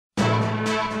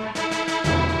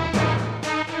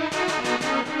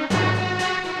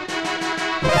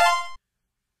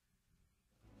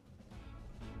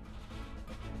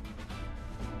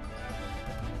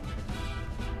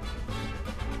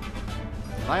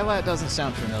Thylat doesn't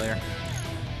sound familiar.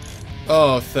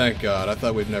 Oh, thank God. I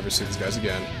thought we'd never see these guys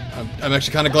again. I'm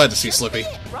actually kind of glad to see Slippy.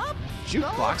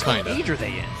 Jukebox? What age are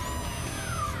they in?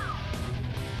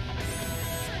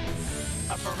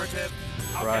 Affirmative.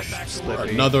 Rush,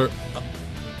 Slippy.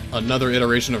 Another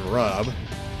iteration of Rob.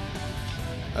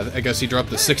 I guess he dropped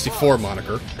the 64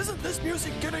 moniker. Isn't this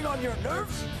music getting on your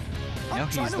nerves? Now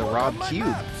he's the Rob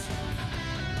Cube.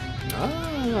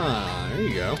 Ah, there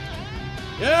you go.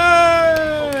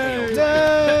 Yay!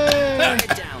 Okay.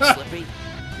 Get down, Slippy.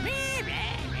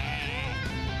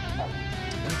 Oh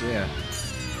dear.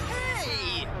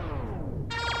 Hey!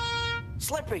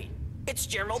 Slippy, it's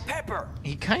General Pepper.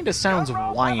 He kind of sounds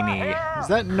whiny. Is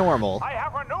that normal? I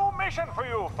have a new mission for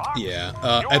you, Fox. Yeah,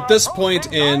 at this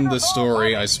point in the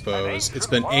story, I suppose, it's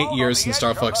been 8 years since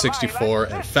Star Fox 64,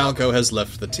 and Falco has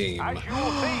left the team.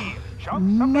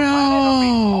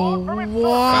 No! Why?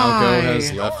 Falco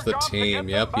has left the team.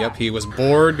 Yep, he was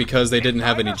bored because they didn't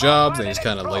have any jobs, and he's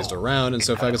kind of lazed around, and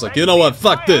so Falco's like, you know what,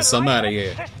 fuck this, I'm out of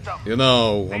here. You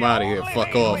know, I'm out of here,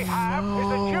 fuck off.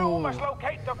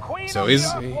 So he's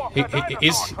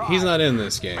not in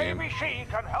this game.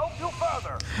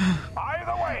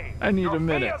 I need a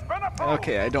minute.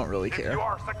 Okay, I don't really care. If you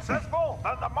are successful,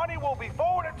 then the money will be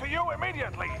forwarded to you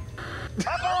immediately.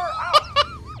 Pepper out!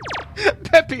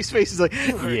 Pepe's face is like,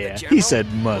 yeah, he said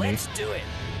money. Let's do it.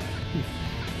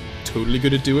 Totally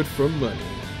gonna do it for money.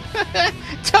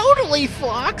 Totally,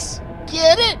 Fox!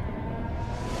 Get it?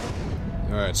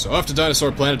 Alright, so off to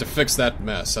Dinosaur Planet to fix that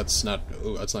mess. That's not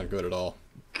good at all.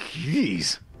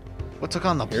 Jeez. What took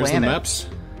on the Here's planet? the maps.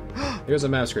 Here's a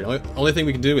map screen. Only thing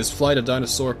we can do is fly to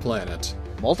Dinosaur Planet.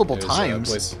 Multiple There's times?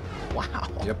 a place. Wow.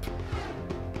 Yep.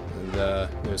 And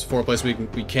there's 4 places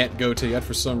we can't go to yet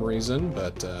for some reason,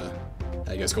 but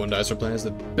I guess going to Dinosaur Planet is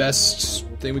the best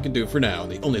thing we can do for now,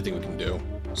 the only thing we can do.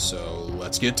 So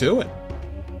let's get to it.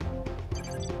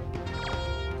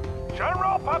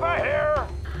 General Pepper here.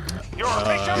 Your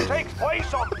mission takes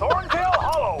place on Thorntail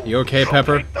Hollow. You okay,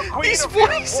 Pepper? These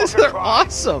voices are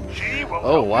awesome!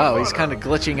 Oh wow, he's kind of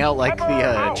glitching out like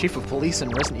the Chief of Police in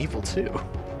Resident Evil 2.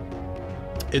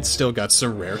 It's still got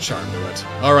some rare charm to it.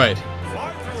 Alright.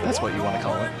 That's what you want to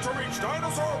call it.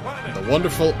 The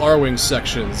wonderful R-Wing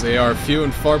sections. They are few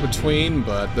and far between,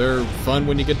 but they're fun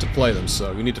when you get to play them.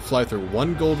 So you need to fly through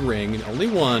 1 gold ring, only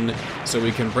 1, so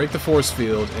we can break the force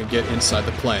field and get inside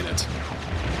the planet.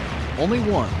 Only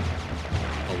 1.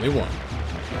 Only 1.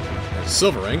 There's a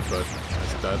silver ring, but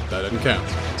that doesn't count.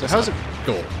 So how's it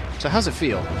gold? So how's it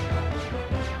feel?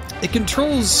 It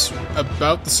controls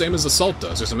about the same as Assault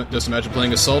does. Just imagine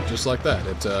playing Assault just like that.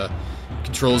 It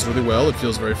controls really well. It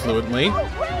feels very fluently.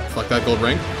 Fuck that gold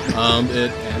ring.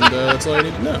 That's all I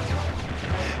need to know.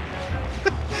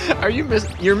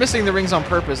 You're missing the rings on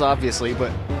purpose, obviously,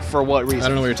 but for what reason? I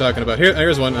don't know what you're talking about.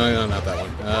 Here's one. No, not that one.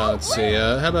 Let's see.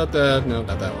 How about that? No,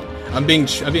 not that one. I'm being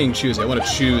choosy. I want to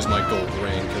choose my gold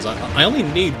ring because I only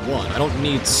need 1. I don't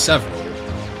need several.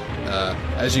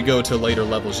 As you go to later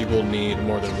levels, you will need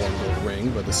more than 1 gold ring,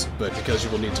 but because you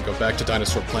will need to go back to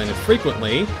Dinosaur Planet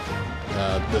frequently,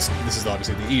 this is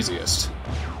obviously the easiest.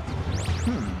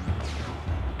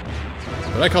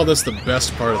 But I call this the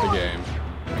best part of the game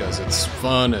because it's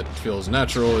fun, it feels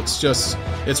natural, it's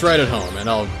right at home, and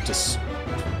I'll just,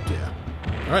 yeah.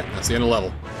 All right, that's the end of the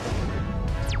level.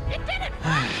 It did it!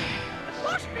 The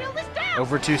force field is down!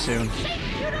 Over too soon.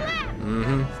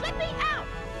 Mm-hmm. Slippy out!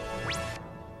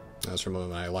 That was from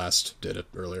when I last did it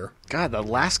earlier. God, the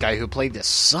last guy who played this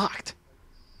sucked.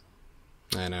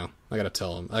 I know. I gotta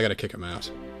tell him. I gotta kick him out.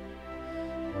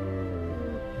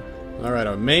 Alright,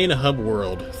 our main hub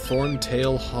world,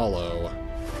 Thorntail Hollow.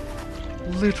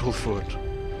 Littlefoot.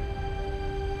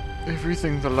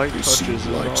 Everything the light touches is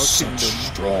our kingdom.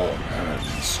 Strong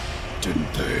hands,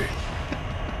 didn't they?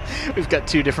 We've got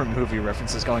 2 different movie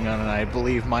references going on, and I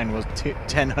believe mine was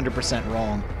 100%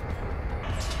 wrong.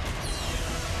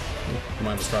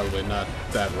 Mine was probably not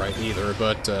that right either,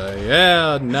 but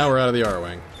yeah, now we're out of the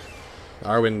R-Wing. The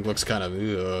R-Wing looks kind of,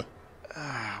 ugh.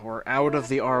 We're out of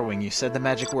the R-Wing. You said the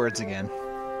magic words again.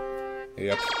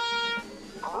 Yep.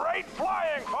 Great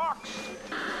flying, Fox.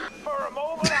 For a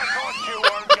moment, I thought you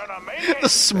weren't gonna make it. The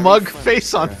smug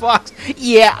face on Fox.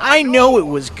 Yeah, I know it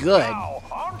was good. Now,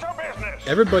 on to business.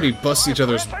 Everybody busts each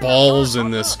other's balls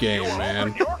in this game,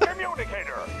 man. Your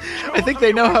communicator. I think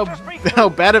they know how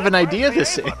bad of an idea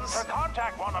this is.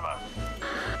 Contact one of us.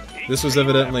 This was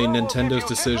evidently Nintendo's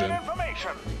decision.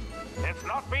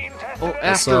 Well,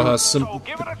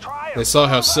 They saw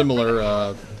how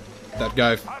similar that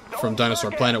guy from Dinosaur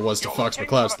Planet was to Fox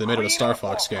McCloud, so they made it a Star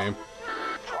Fox game.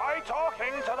 Try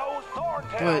talking to those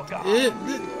But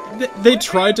they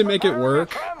tried to make it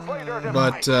work,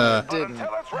 but Didn't. Until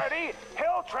it's ready,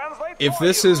 he'll translate if for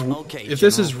this you. is Okay, if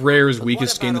this is General. Rare's But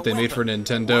weakest what game about that they a made for weapon?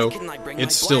 Nintendo, Why couldn't I bring my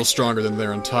it's still blaster? stronger than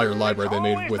their entire library they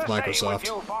made Always with the same Microsoft.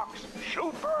 you, Fox.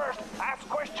 Shoot first, ask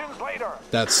questions later.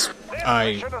 That's This I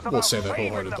mission is will about say that saving the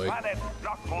wholeheartedly. planet,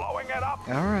 not blowing it up.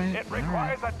 All right, It all right.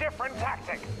 requires a different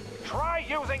tactic. Try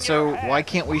using So your head. why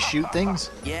can't we shoot things?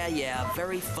 Yeah,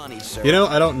 very funny, sir. You know,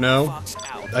 I don't know. Fox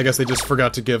out. I guess they just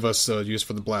forgot to give us use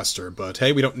for the blaster, but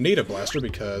hey, we don't need a blaster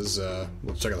because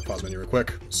we'll check out the pause menu real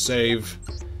quick. Save.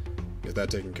 Get that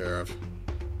taken care of.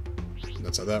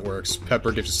 That's how that works.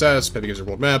 Pepper gives you status, Peppy gives you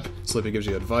world map, Slippy gives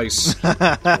you advice. No,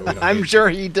 we don't I'm need- sure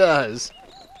he does.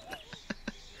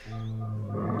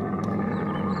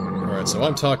 Alright, so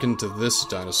I'm talking to this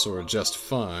dinosaur just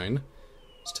fine.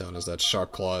 He's telling us that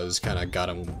Sharp Claws kinda got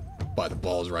him by the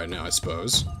balls right now, I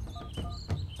suppose.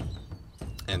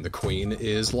 And the Queen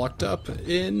is locked up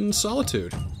in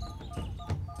solitude.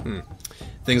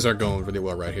 Things aren't going really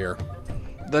well right here.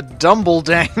 The Dumble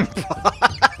Dang.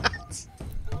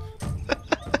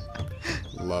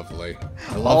 Lovely.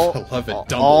 I love it.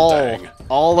 Dumble all, dang.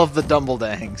 all of the Dumble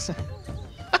Dangs.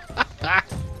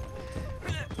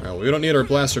 Well, we don't need our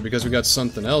blaster because we got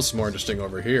something else more interesting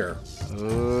over here.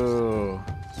 Ooh.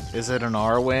 Is it an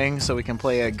R-Wing so we can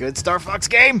play a good Star Fox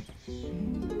game?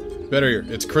 Better here.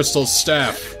 It's Crystal's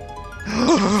staff.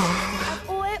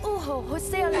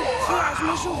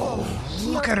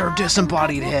 Look at her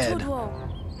disembodied head.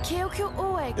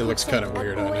 It looks kind of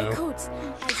weird, I know.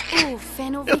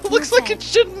 It looks like it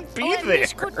shouldn't be there.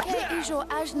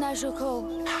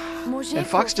 And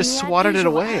Fox just swatted it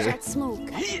away.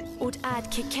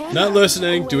 Not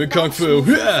listening, doing kung fu.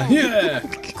 Yeah, yeah.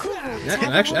 Yeah,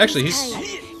 and actually, he's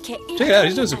check it out.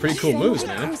 He's doing some pretty cool moves,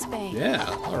 man. Yeah,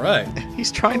 all right.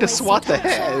 He's trying to swat the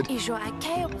head. Yeah,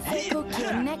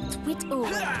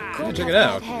 check it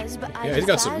out. Yeah, he's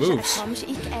got some moves.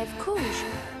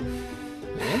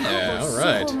 Yeah, all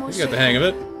right. You got the hang of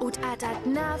it.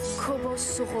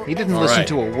 He didn't All listen right.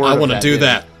 to a word. I want to do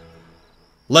that.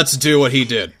 Let's do what he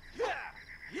did.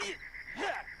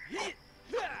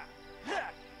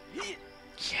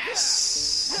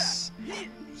 Yes.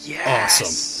 Yes.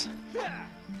 Awesome.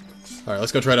 All right,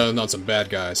 let's go try to on some bad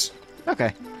guys.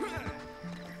 Okay.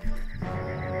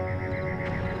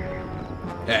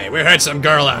 Hey, we heard some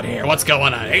girl out here. What's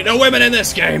going on? Ain't no women in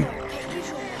this game.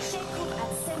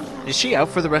 Is she out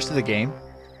for the rest of the game?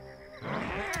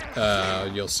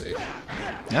 You'll see.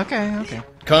 Okay, okay.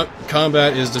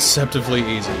 Combat is deceptively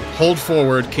easy. Hold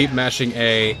forward, keep mashing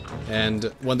A, and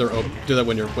when they're open, do that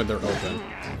when they're open.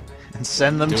 And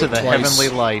send them Do to it the twice. heavenly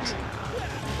light.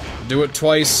 Do it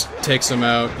twice, takes them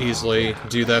out easily.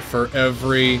 Do that for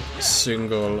every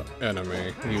single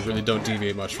enemy. You really don't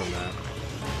deviate much from that.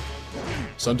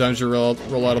 Sometimes you roll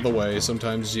out of the way,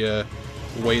 sometimes you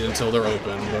wait until they're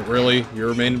open, but really,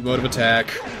 your main mode of attack,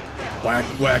 whack,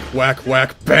 whack, whack,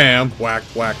 whack, bam, whack,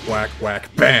 whack, whack, whack,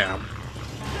 bam.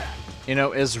 You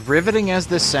know, as riveting as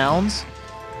this sounds,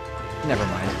 never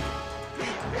mind.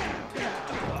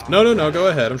 No, go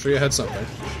ahead. I'm sure you had something.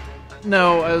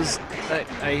 No,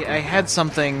 I had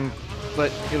something,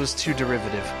 but it was too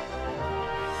derivative.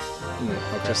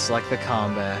 Okay. Just like the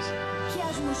combat.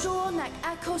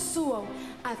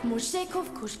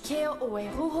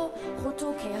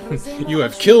 You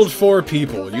have killed 4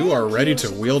 people. You are ready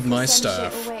to wield my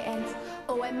staff.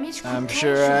 I'm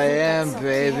sure I am,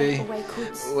 baby.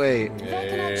 Wait.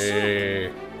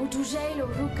 Hey.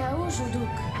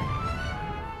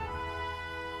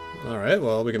 Alright,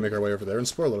 well, we can make our way over there and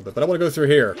explore a little bit, but I want to go through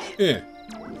here.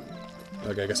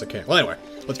 Okay, I guess I can't. Well, anyway,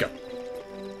 let's go.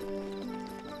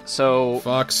 So,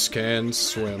 Fox can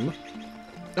swim. oh,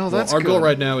 Well, that's our good. goal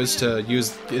right now is to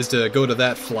go to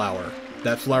that flower.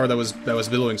 That flower that was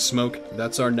billowing smoke.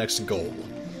 That's our next goal.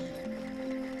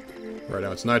 Right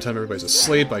now it's nighttime. Everybody's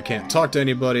asleep. I can't talk to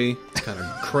anybody. It's kind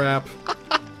of crap.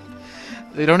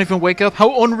 They don't even wake up.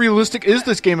 How unrealistic is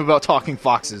this game about talking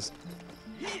foxes?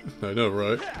 I know,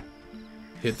 right?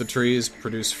 Hit the trees,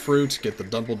 produce fruit, get the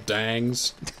double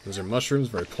dangs. Those are mushrooms,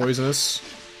 very poisonous.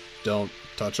 Don't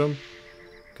touch them,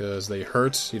 because they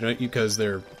hurt. You don't, because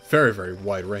they're very, very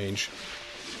wide range.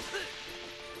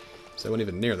 So I wasn't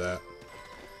even near that.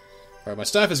 Alright, my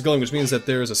staff is glowing, which means that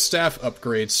there is a staff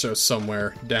upgrade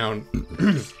somewhere down...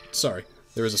 Sorry.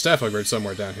 There is a staff upgrade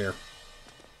somewhere down here.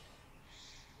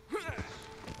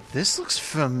 This looks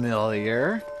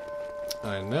familiar.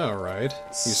 I know, right?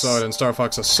 You saw it in Star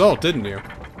Fox Assault, didn't you?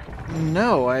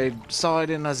 No, I saw it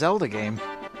in a Zelda game.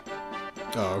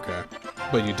 Oh, okay.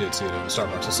 But you did see it in Star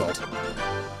Fox Assault.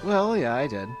 Well, yeah, I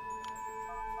did.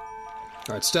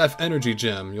 Alright, Staff Energy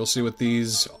Gem. You'll see what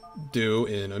these do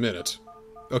in a minute.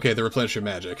 Okay, the replenish your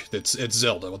magic. It's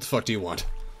Zelda. What the fuck do you want?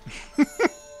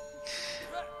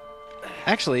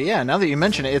 Actually, yeah, now that you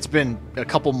mention it, it's been a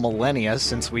couple millennia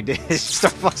since we did Star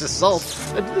Fox Assault.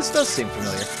 This does seem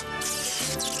familiar.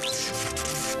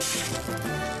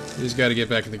 You just gotta get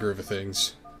back in the groove of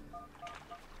things.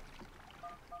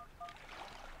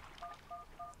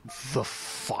 The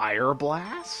Fire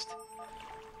Blast?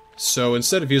 So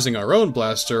instead of using our own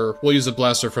blaster, we'll use a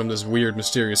blaster from this weird,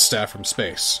 mysterious staff from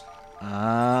space.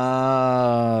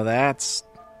 Oh, that's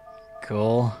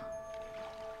cool.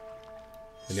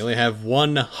 And you only have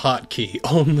one hotkey.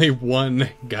 Only one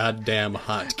goddamn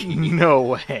hotkey. No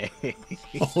way.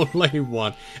 Only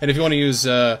one. And if you want to use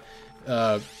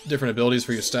different abilities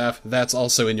for your staff, that's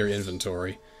also in your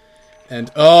inventory.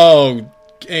 And oh,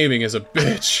 aiming is a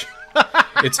bitch.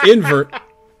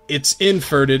 It's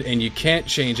inverted, and you can't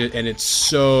change it, and it's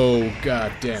so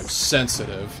goddamn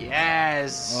sensitive.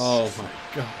 Yes. Oh my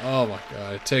god. Oh my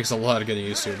god. It takes a lot of getting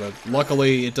used to, but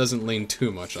luckily it doesn't lean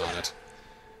too much on it.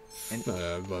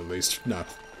 Well, at least not.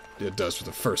 It does for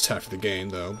the first half of the game,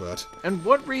 though. But and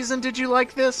what reason did you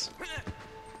like this?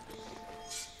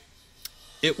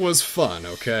 it was fun.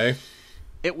 Okay.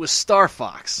 It was Star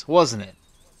Fox, wasn't it?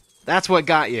 That's what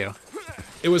got you.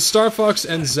 It was Star Fox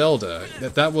and Zelda.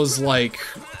 That was like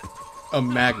a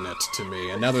magnet to me,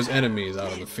 and now there's enemies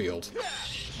out on the field.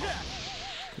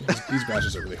 These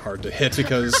badges are really hard to hit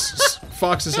because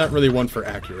Fox is not really one for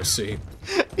accuracy.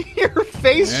 You're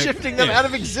face shifting them out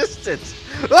of existence.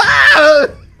 Ah!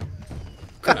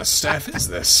 What kind of staff is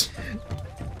this?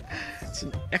 It's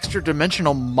an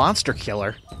extra-dimensional monster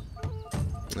killer.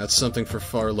 That's something for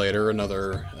far later,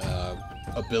 another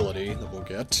ability that we'll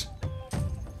get.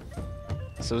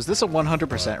 So is this a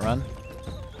 100% run?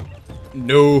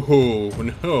 No,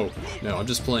 I'm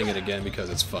just playing it again because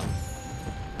it's fun.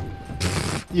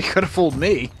 You could have fooled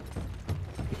me.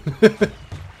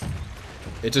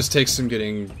 It just takes some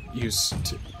getting used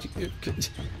to.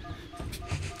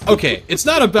 Okay, it's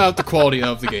not about the quality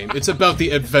of the game. It's about the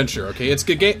adventure. Okay, it's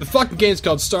good game. The fucking game's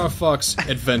called Star Fox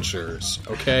Adventures.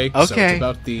 Okay, okay. So it's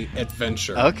about the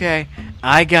adventure. Okay,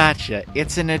 I gotcha.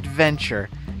 It's an adventure,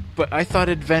 but I thought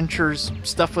adventures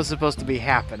stuff was supposed to be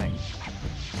happening.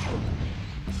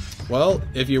 Well,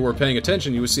 if you were paying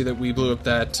attention, you would see that we blew up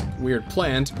that weird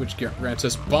plant, which grants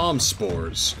us bomb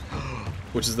spores,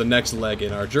 which is the next leg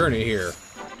in our journey here.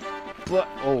 But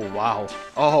oh wow!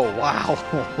 Oh wow!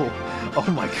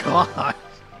 Oh my god!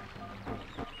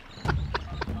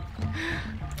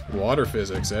 Water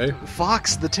physics, eh?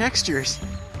 Fox, the textures.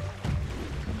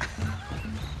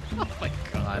 Oh my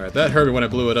god! All right, that hurt me when I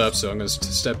blew it up, so I'm gonna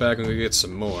step back and go get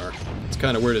some more. It's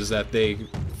kind of weird, is that they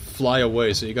fly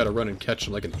away, so you gotta run and catch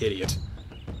them like an idiot.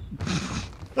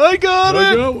 I got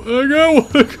it! I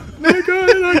got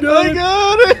it! I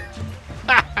got it!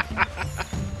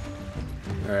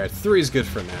 Alright, 3 is good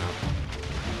for now.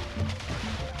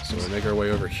 So we'll make our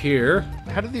way over here.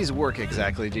 How do these work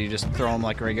exactly? Do you just throw them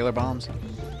like regular bombs?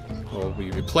 Well,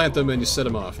 you plant them and you set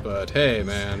them off, but hey,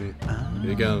 man.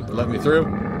 You gonna let me through?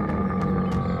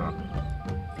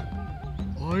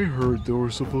 I heard there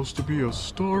was supposed to be a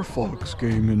Star Fox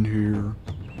game in here.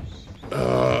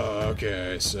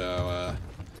 Okay, so,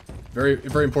 very,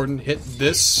 very important. Hit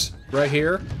this right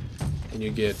here, and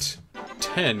you get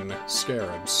 10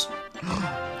 scarabs.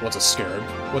 What's a scarab?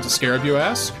 What's a scarab, you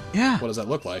ask? Yeah. What does that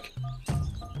look like?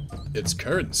 It's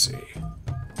currency.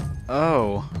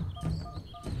 Oh.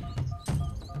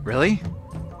 Really?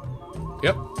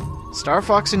 Yep. Star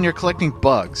Fox and you're collecting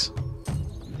bugs.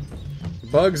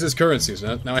 Bugs is currencies.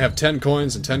 Now I have 10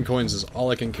 coins, and 10 coins is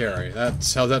all I can carry.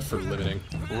 How's that for limiting?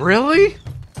 Really?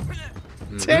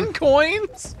 10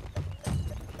 coins?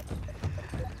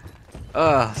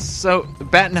 So,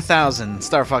 batting 1,000,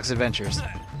 Star Fox Adventures.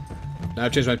 Now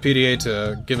I've changed my PDA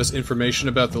to give us information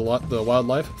about the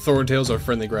wildlife. Thorntails are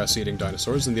friendly grass-eating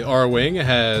dinosaurs, and the R-Wing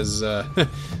has,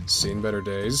 seen better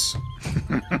days.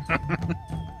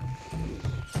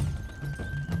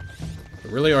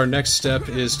 Really, our next step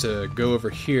is to go over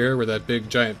here where that big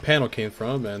giant panel came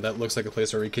from, and that looks like a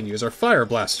place where we can use our fire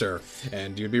blaster.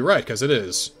 And you'd be right, because it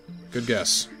is. Good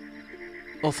guess.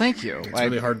 Well, thank you. It's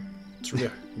really hard. It's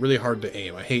really hard to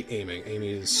aim. I hate aiming. Aiming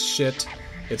is shit.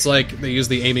 It's like they use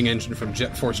the aiming engine from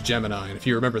Jet Force Gemini, and if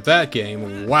you remember that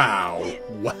game, wow.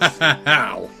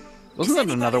 Wasn't that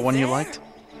another one you liked?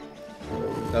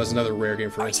 That was another rare game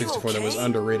for N64 that was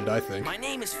underrated, I think. My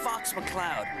name is Fox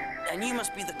McCloud, and you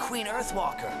must be the Queen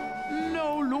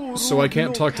Earthwalker. So I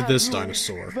can't talk to this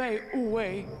dinosaur.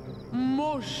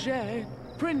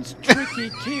 Prince Tricky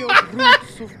killed Root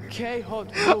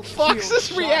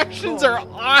Fox's reactions are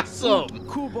awesome.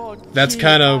 That's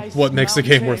kind of what makes the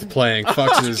game worth playing.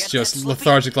 Fox is just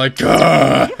lethargic, like,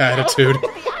 "Gah!" attitude.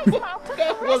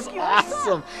 That was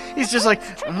awesome. He's just like,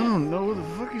 I don't know what the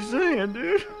fuck you're saying,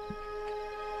 dude.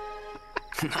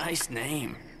 Nice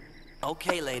name.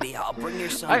 Okay, lady, I'll bring your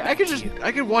son. I could just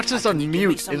watch this on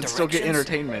mute and still get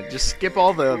entertainment. Just skip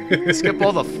all the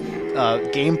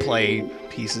gameplay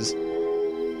pieces.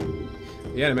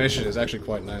 The animation is actually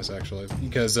quite nice, actually,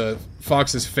 because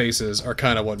Fox's faces are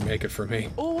kind of what make it for me.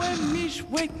 Why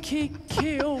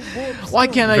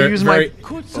can't I use my...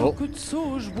 Oh.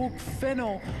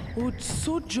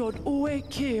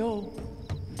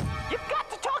 You've got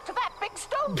to talk to that big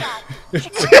stone guy.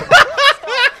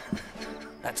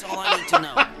 That's all I need to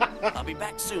know. I'll be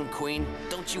back soon, Queen.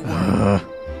 Don't you worry.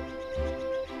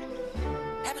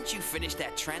 Haven't you finished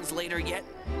that translator yet?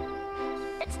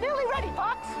 It's nearly ready,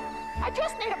 Fox. I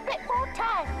just need a bit more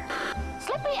time.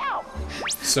 Slip me out.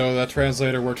 So that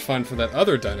translator worked fine for that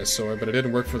other dinosaur, but it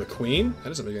didn't work for the Queen? That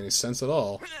doesn't make any sense at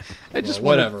all. I just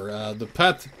whatever. The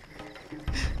pet...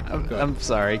 I'm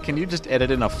sorry. Can you just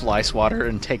edit in a fly swatter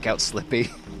and take out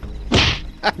Slippy?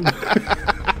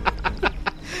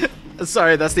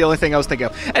 Sorry, that's the only thing I was thinking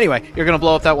of. Anyway, you're gonna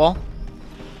blow up that wall?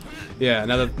 Yeah,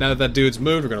 now that dude's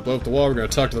moved, we're gonna blow up the wall, we're gonna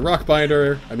talk to the rock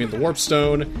binder, the warp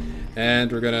stone,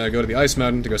 and we're gonna go to the ice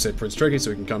mountain to go save Prince Tricky so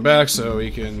he can come back, so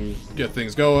he can get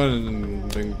things going,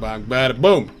 and bing, bang, bada,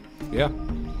 boom! Yeah.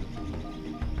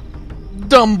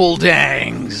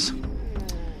 Dumbledangs!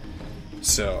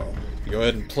 So, you go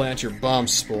ahead and plant your bomb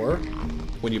spore.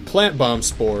 When you plant bomb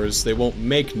spores, they won't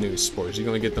make new spores. You can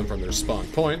only get them from their spawn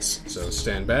points. So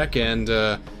stand back and,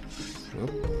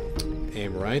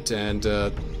 aim right, and,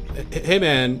 hey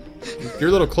man, you're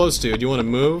a little close, dude. You want to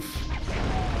move?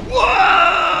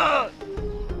 Whoa!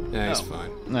 Yeah, he's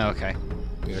fine. No, okay.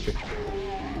 Yeah, okay.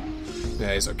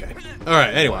 Yeah, he's okay.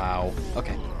 Alright, anyway. Wow.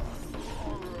 Okay.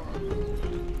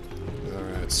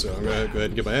 Alright, so I'm gonna go ahead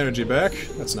and get my energy back.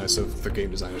 That's nice of the game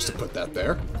designers to put that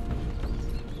there.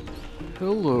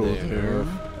 Hello there.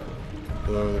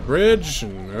 Below the bridge,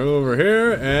 and over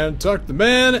here, and talk to the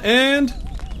man, and...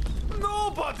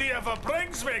 Nobody ever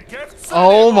brings me gifts.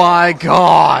 Oh my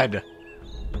god!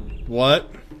 What?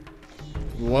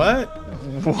 What?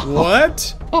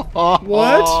 What?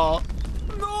 What?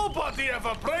 Nobody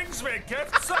ever brings me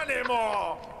gifts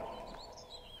anymore.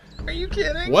 Are you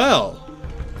kidding? Well,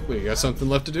 we got something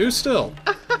left to do still.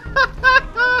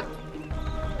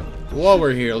 While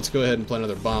we're here, let's go ahead and plant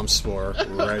another bomb spore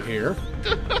right here.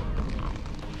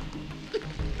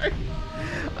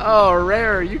 Oh,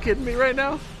 Rare, are you kidding me right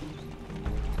now?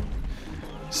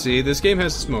 See, this game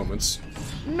has its moments.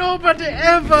 Nobody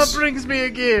ever brings me a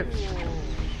gift!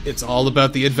 It's all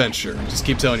about the adventure. Just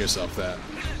keep telling yourself that.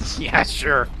 Yeah,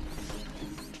 sure.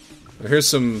 Here's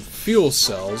some fuel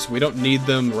cells. We don't need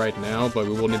them right now, but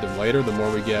we will need them later. The more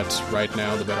we get right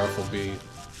now, the better off we'll be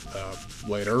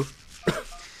later.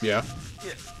 Yeah.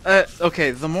 Okay,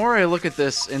 the more I look at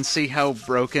this and see how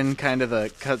broken kind of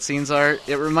the cutscenes are,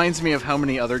 it reminds me of how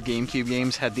many other GameCube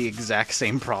games had the exact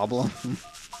same problem.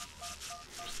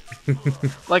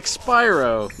 Like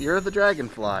Spyro, you're the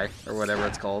Dragonfly, or whatever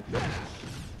it's called.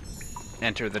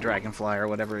 Enter the Dragonfly, or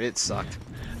whatever, it sucked.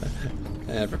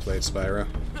 I never played Spyro.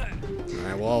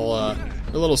 Alright, well,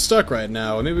 we're a little stuck right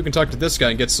now. Maybe we can talk to this guy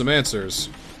and get some answers.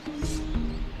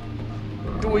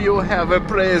 Do you have a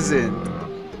present?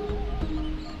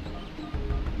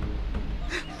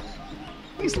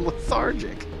 He's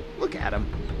lethargic. Look at him.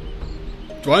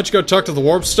 Why don't you go talk to the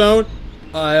warp stone?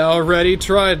 I already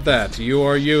tried that. You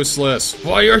are useless.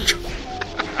 Why are you...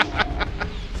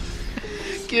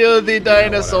 Kill the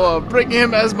dinosaur. Bring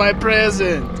him as my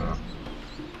present.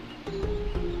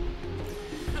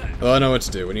 Well, I know what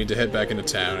to do. We need to head back into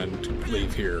town and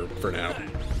leave here for now.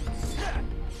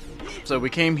 So we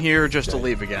came here just to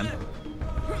leave again.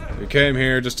 We came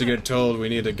here just to get told we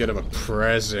need to get him a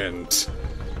present.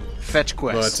 Fetch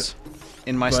quests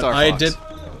in my Star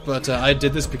Fox. I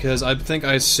did this because I think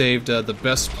I saved the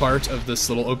best part of this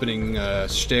little opening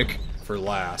shtick for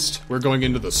last. We're going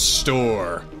into the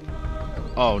store.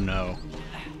 Oh no.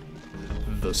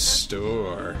 The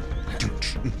store.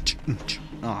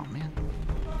 Oh man.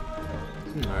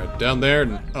 Alright, down there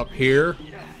and up here.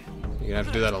 You're gonna have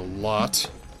to do that a lot.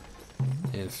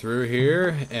 And through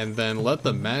here, and then let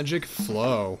the magic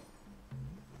flow.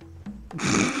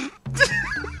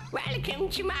 Welcome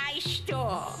to my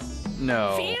store.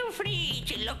 No. Feel free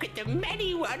to look at the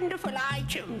many wonderful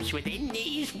items within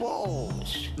these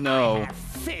walls. No. I have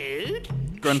food,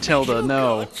 Gruntilda, special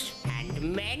no. goods,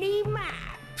 and many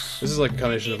maps. This is like a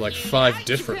combination of like 5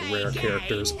 different rare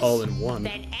characters all in one.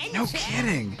 No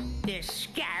kidding. The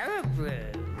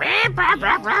Scarabrew.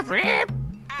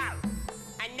 Oh,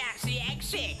 and that's the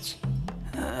exit.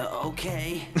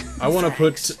 Okay. I want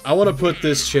to put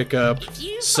this chick up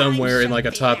somewhere in like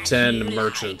a top 10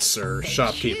 merchants or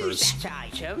shopkeepers.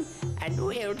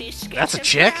 That's a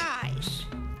chick?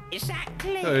 Is that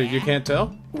clear? You can't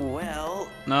tell? Well,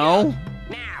 No?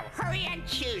 Now, hurry and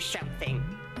choose something.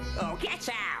 Or get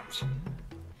out.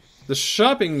 The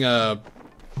shopping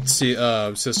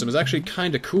system is actually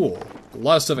kind of cool. A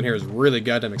lot of stuff in here is really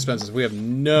goddamn expensive. We have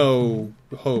no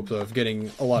hope of getting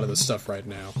a lot of this stuff right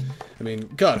now. I mean,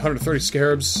 God, 130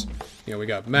 scarabs. You know, we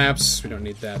got maps. We don't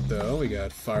need that, though. We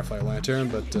got Firefly Lantern,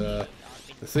 but the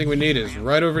thing we need is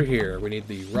right over here. We need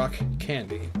the rock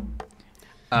candy.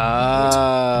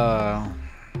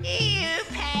 You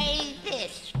pay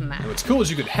this much. And what's cool is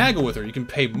you can haggle with her. You can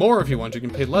pay more if you want. You can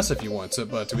pay less if you want. So,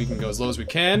 but we can go as low as we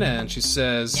can, and she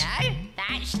says... No,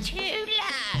 that's too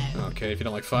low. Okay, if you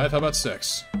don't like 5, how about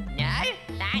 6? No,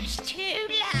 that's too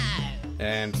low.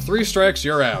 And 3 strikes,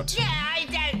 you're out. Yeah, I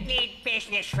don't need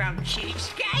business from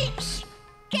cheapskates.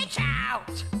 Get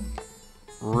out.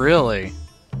 Really?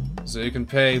 So you can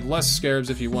pay less scarabs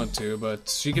if you want to, but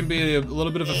she can be a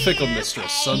little bit of a fickle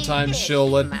mistress. Sometimes she'll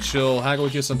haggle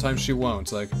with you, sometimes she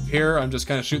won't. Like, here, I'm just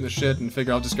kind of shooting the shit and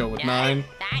figure I'll just go with 9.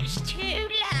 That's too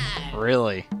low.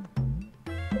 Really?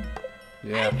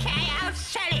 Yeah. Okay, I'll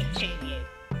sell it to you.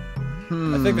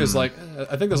 I think there's like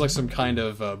some kind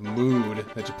of mood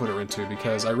that you put her into,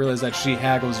 because I realize that she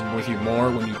haggles with you more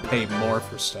when you pay more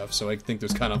for stuff. So I think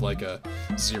there's kind of like a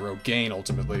 0 gain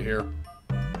ultimately here.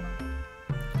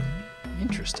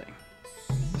 Interesting.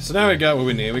 So now we got what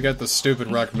we need. We got the stupid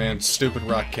rock man, stupid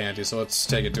rock candy. So let's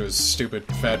take it to his stupid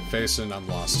fat face, and I'm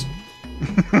lost.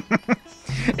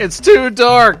 It's too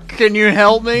dark. Can you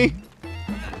help me?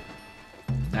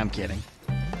 I'm kidding.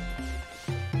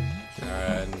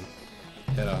 Alright, and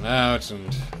head on out,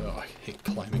 and oh, I hate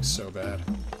climbing so bad.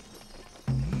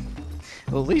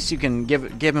 Well, at least you can give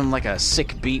him like a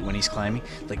sick beat when he's climbing,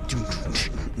 like.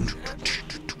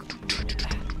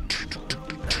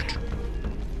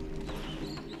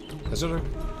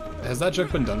 Has that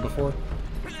joke been done before?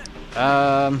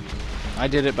 I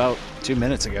did it about 2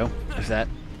 minutes ago, if that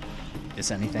is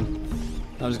anything.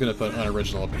 I'm just gonna put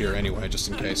unoriginal up here anyway, just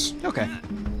in case. Okay.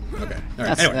 Okay.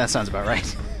 Alright, anyway. That sounds about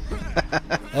right.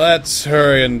 Let's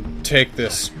hurry and take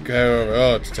this. Go.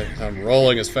 Oh, I'm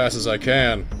rolling as fast as I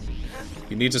can.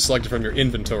 You need to select it from your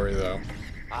inventory, though.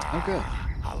 Oh, good.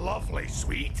 A lovely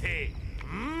sweetie.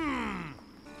 Mmm.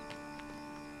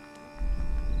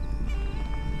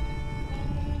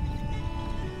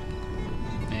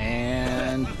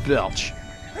 And belch.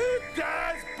 Who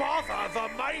dares bother the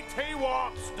mighty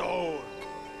Warpstone?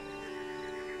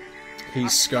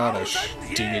 He's Scottish.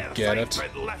 Do you get it?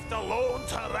 I've been left alone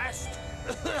to rest.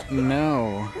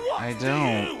 No, What I do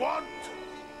don't. you want?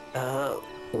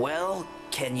 well,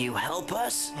 can you help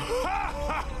us?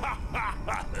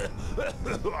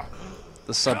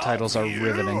 The subtitles are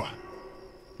riveting.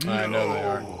 I know they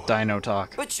are. Dino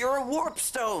talk. But you're a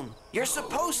Warpstone. You're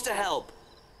supposed to help.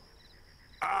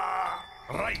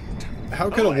 Right. How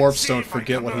could a Let's Warpstone see if I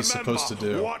forget can what he's remember supposed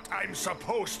to do? What I'm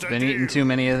supposed to Been do. eating too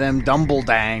many of them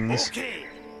dumbledangs. Okay.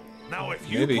 Now, if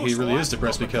you Maybe he push really is left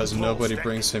depressed on the because control nobody stick,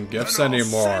 brings him gifts then I'll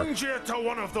anymore. Send you to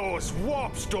one of those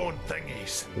Warpstone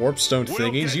thingies. Warpstone We'll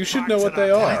thingies? get You should back know to what they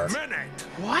that are. in a minute.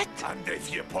 What? And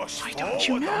if you push Why don't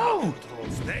you forward know? on the control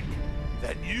stick,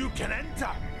 then you can enter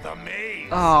the maze.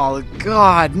 Oh,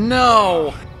 God,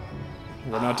 no!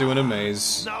 We're not doing a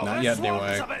maze. Now, Not this yet, one's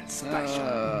anyway. a bit special.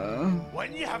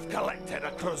 When you have collected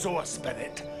a Krazoa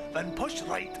spirit, then push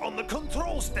right on the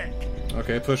control stick.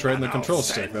 Okay, push right in the And control I'll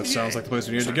stick. That send sounds you like the place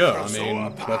we need to to go. I Krazoa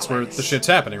mean, that's where the Palace. shit's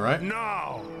happening, right?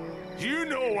 Now, you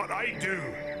know what I do.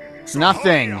 So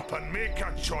Nothing. hurry up and make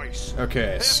a choice.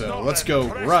 Okay, If so not, let's then go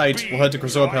press right. B We'll head to to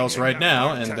Krazoa join Palace in right the now,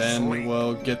 back and to then sleep.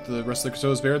 we'll get the rest of the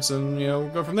Krazoa spirits and, you know,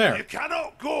 go from there. You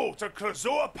cannot go to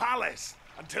Krazoa Palace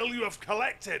until you have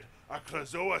collected a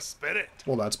Krazoa spirit.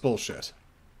 Well, that's bullshit.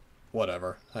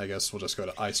 Whatever. I guess we'll just go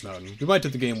to Ice Mountain. We might do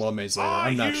the game well maze later. Are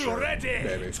I'm not you sure. ready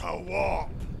Maybe. to warp?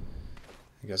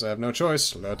 I guess I have no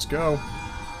choice. Let's go.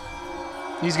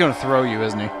 He's gonna throw you,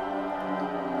 isn't he?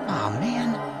 Aw,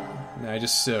 man. Nah, he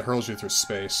just hurls you through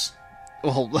space.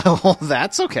 Well,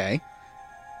 that's okay.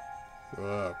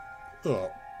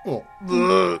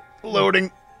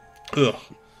 Loading. Ugh.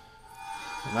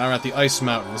 Now we're at the Ice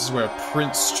Mountain. This is where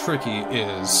Prince Tricky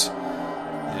is.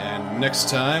 And next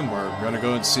time, we're gonna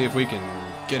go and see if we can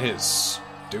get his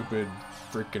stupid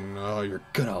freaking... Oh, you're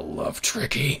gonna love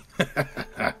Tricky.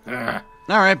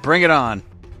 Alright, bring it on.